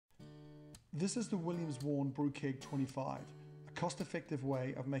This is the Williams-Warn BrewKeg25, a cost-effective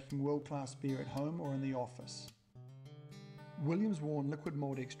way of making world-class beer at home or in the office. Williams-Warn liquid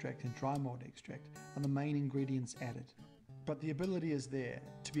malt extract and dry malt extract are the main ingredients added, but the ability is there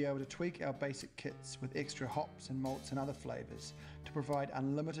to be able to tweak our basic kits with extra hops and malts and other flavours to provide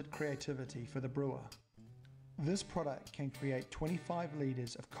unlimited creativity for the brewer. This product can create 25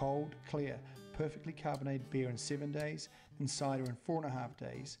 litres of cold, clear, perfectly carbonated beer in 7 days and cider in 4.5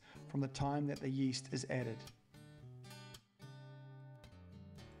 days from the time that the yeast is added.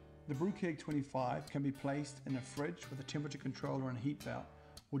 The BrewKeg25 can be placed in a fridge with a temperature controller and heat belt,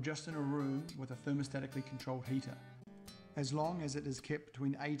 or just in a room with a thermostatically controlled heater. As long as it is kept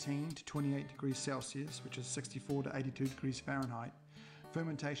between 18 to 28 degrees Celsius, which is 64 to 82 degrees Fahrenheit,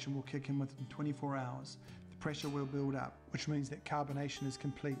 fermentation will kick in within 24 hours. The pressure will build up, which means that carbonation is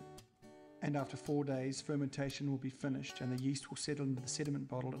complete. And after 4 days, fermentation will be finished and the yeast will settle into the sediment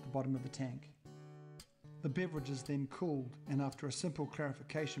bottle at the bottom of the tank. The beverage is then cooled, and after a simple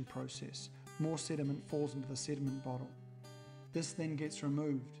clarification process, more sediment falls into the sediment bottle. This then gets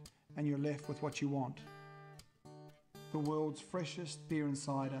removed, and you're left with what you want. The world's freshest beer and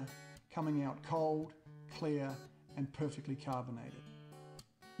cider, coming out cold, clear, and perfectly carbonated.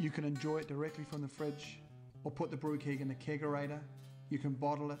 You can enjoy it directly from the fridge, or put the brew keg in a kegerator. You can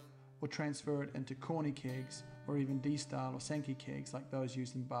bottle it, or transfer it into corny kegs, or even D-style or Sankey kegs like those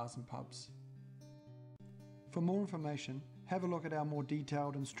used in bars and pubs. For more information, have a look at our more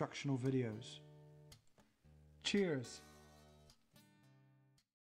detailed instructional videos. Cheers!